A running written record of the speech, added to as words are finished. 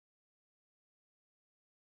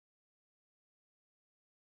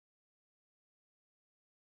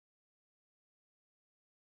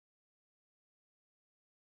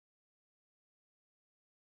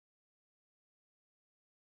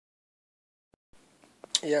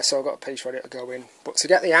yeah, so I've got a piece ready to go in. But to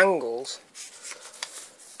get the angles,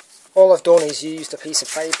 all I've done is used a piece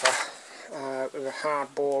of paper with a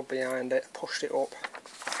hard board behind it, pushed it up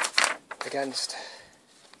against,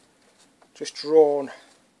 just drawn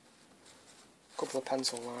a couple of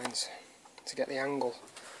pencil lines to get the angle,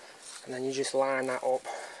 and then you just line that up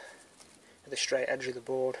with the straight edge of the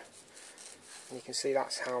board, and you can see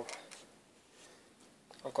that's how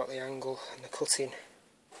I've got the angle and the cutting,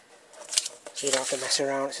 so you don't have to mess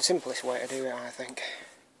around. It's the simplest way to do it, I think.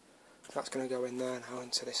 That's going to go in there now,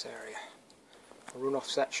 into this area. A run-off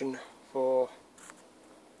section for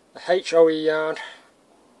the HOE yard.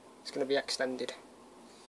 It's going to be extended.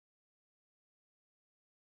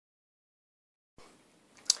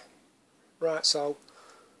 Right, so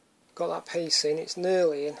got that piece in. It's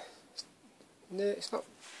nearly in. It's not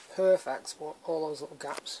perfect, but all those little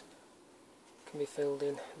gaps can be filled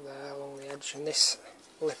in there along the edge. And this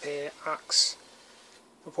lip here acts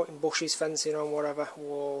for putting bushes, fencing on, whatever,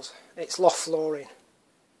 walls. It's loft flooring,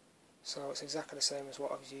 so it's exactly the same as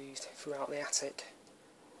what I've used throughout the attic.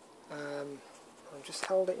 I've just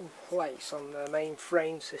held it in place on the main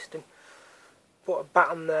frame system. Put a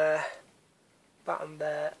batten there, batten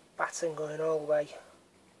there, batten going all the way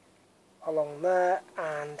along there,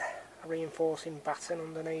 and a reinforcing batten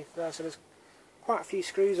underneath there. So there's quite a few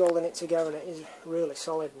screws holding it together, and it is really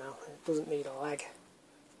solid now. It doesn't need a leg,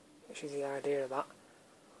 which is the idea of that.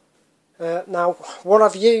 Now, what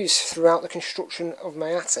I've used throughout the construction of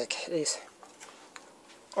my attic is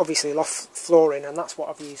obviously loft flooring, and that's what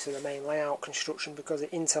I've used for the main layout construction, because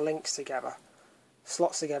it interlinks together,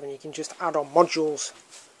 slots together, and you can just add on modules.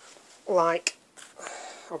 Like,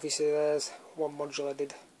 obviously there's one module I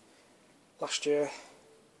did last year,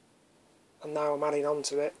 and now I'm adding on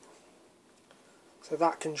to it, so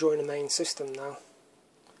that can join the main system now.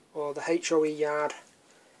 Or the HOE yard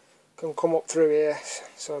can come up through here,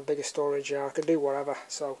 so a bigger storage yard, can do whatever.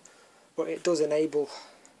 So, but it does enable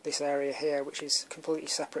this area here, which is completely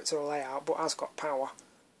separate to the layout, but has got power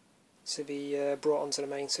to be brought onto the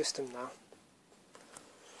main system now.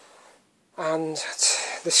 And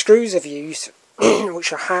the screws I've used,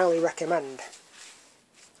 which I highly recommend,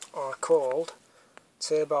 are called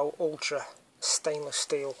Turbo Ultra stainless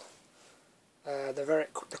steel. They're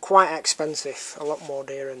quite expensive, a lot more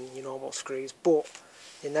dear than your normal screws, but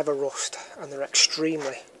they never rust, and they're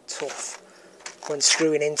extremely tough. When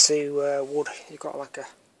screwing into wood, you've got like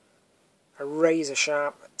a razor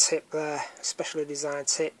sharp tip there, a specially designed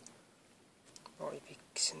tip. I don't know if you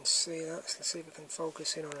can see that. Let's see if we can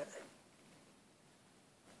focus in on it.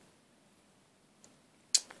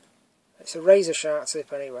 It's a razor sharp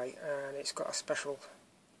tip anyway, and it's got a special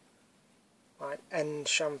like end,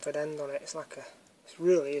 chamfered end on it. It's like it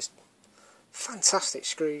really is fantastic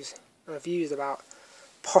screws. And I've used about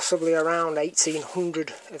possibly around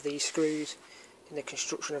 1800 of these screws in the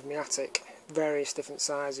construction of my attic, various different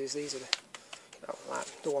sizes. These are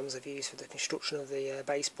like the ones I've used for the construction of the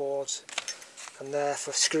baseboards, and they're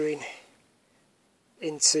for screwing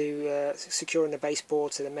into securing the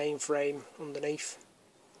baseboard to the main frame underneath.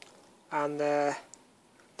 And they're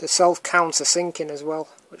self-counter sinking as well,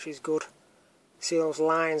 which is good. See those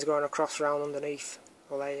lines going across around underneath?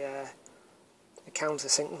 Well, they counter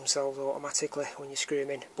sink themselves automatically when you screw them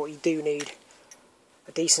in. But you do need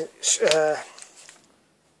a decent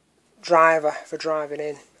driver for driving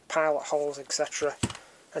in, pilot holes, etc.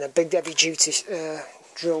 And a big heavy duty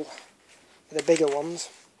drill for the bigger ones,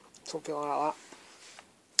 something like that.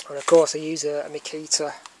 And of course I use a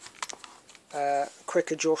Makita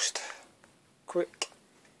quick adjust, quick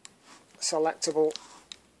selectable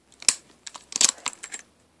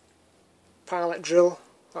pilot drill.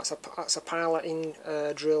 That's a piloting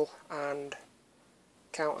drill and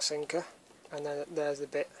countersinker, and then there's the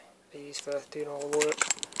bit I use for doing all the work,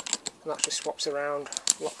 and that just swaps around,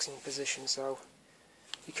 locks in position. So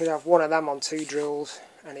you could have one of them on two drills,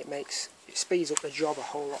 and it speeds up the job a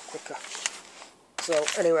whole lot quicker. So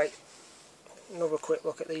anyway, another quick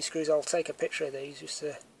look at these screws. I'll take a picture of these just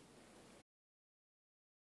to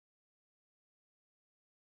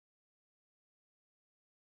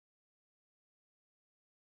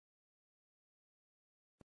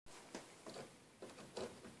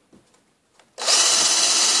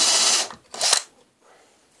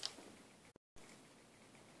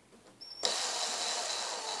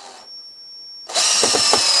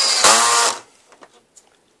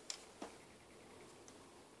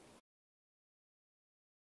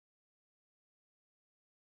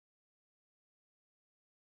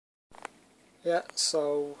yeah,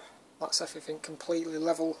 so that's everything completely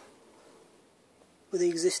level with the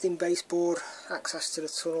existing baseboard, access to the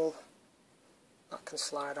tunnel that can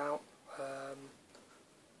slide out.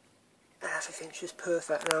 everything's just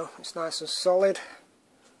perfect now. It's nice and solid.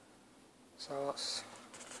 So that's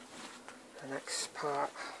the next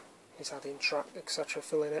part, is adding track, etc.,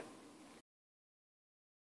 filling it.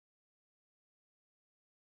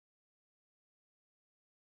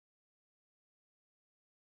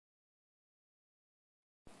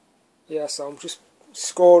 Yeah, so I'm just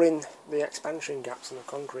scoring the expansion gaps in the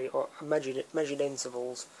concrete, or measured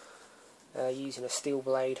intervals, using a steel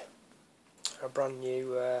blade, a brand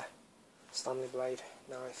new Stanley blade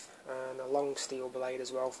knife, and a long steel blade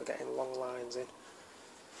as well for getting long lines in.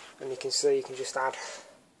 And you can see you can just add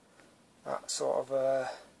that sort of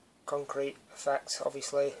concrete effect.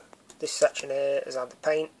 Obviously this section here has had the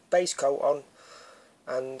paint base coat on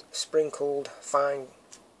and sprinkled fine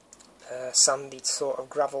sandy sort of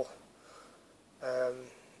gravel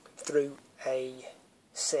through a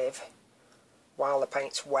sieve while the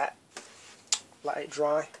paint's wet. Let it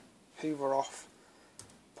dry, hoover off,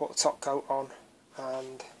 put the top coat on,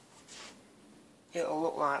 and it'll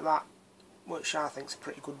look like that, which I think is a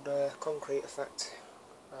pretty good concrete effect.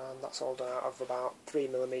 And that's all done out of about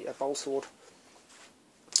 3mm balsa wood,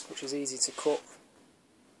 which is easy to cut.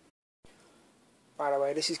 By the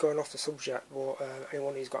way, this is going off the subject, but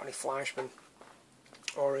anyone who's got any Fleischmann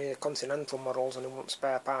or any Continental models and who wants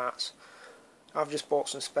spare parts, I've just bought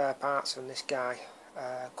some spare parts from this guy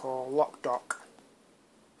called Loft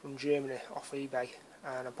from Germany off eBay,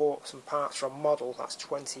 and I bought some parts from model that's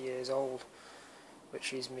 20 years old,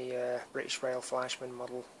 which is my British Rail Fleischmann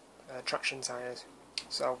model traction tyres.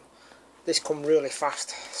 So this come really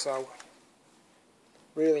fast, so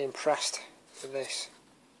really impressed with this.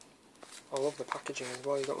 I love the packaging as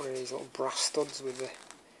well. You've got one of these little brass studs with the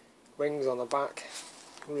wings on the back,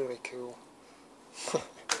 really cool.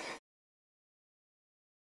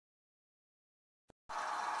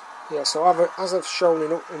 Yeah, so as I've shown in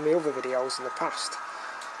the other videos in the past,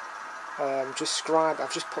 I've just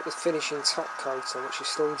put the finishing top coat on, which is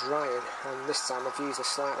still drying, and this time I've used a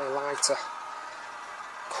slightly lighter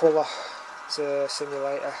colour to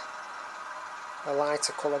simulate a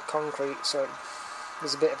lighter coloured concrete, so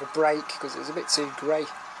there's a bit of a break because it was a bit too grey.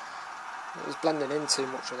 It was blending in too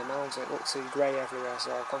much of the mountain, it looked too grey everywhere,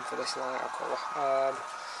 so I've gone for this lighter colour.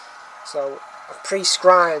 So I've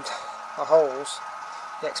pre-scribed the holes,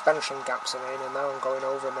 the expansion gaps I mean, and now I'm going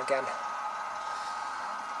over them again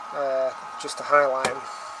just to highlight them,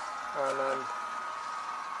 and then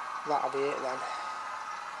that'll be it then.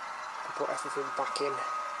 I'll put everything back in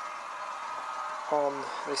on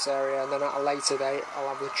this area, and then at a later date I'll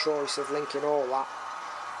have the choice of linking all that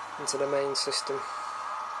into the main system.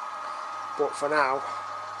 But for now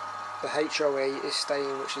the HOE is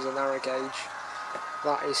staying, which is a narrow gauge.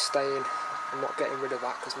 That is staying. I'm not getting rid of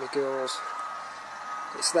that because my girls,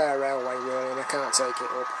 it's their railway really and I can't take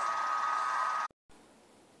it up.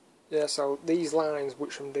 Yeah, so these lines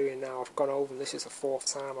which I'm doing now, I've gone over them. This is the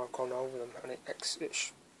 4th time I've gone over them, and it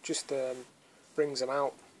just brings them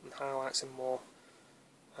out and highlights them more,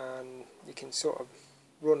 and you can sort of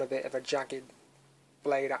run a bit of a jagged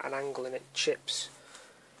blade at an angle and it chips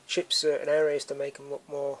certain areas to make them look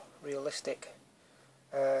more realistic.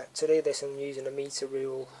 To do this I'm using a meter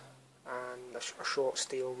rule and a short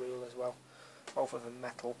steel rule as well, both of them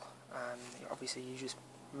metal, and obviously you just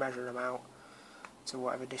measure them out to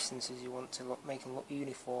whatever distances you want to make them look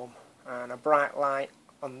uniform. And a bright light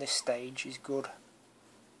on this stage is good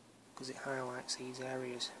because it highlights these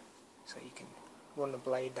areas, so you can run the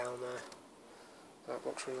blade down there. That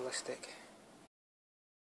looks realistic.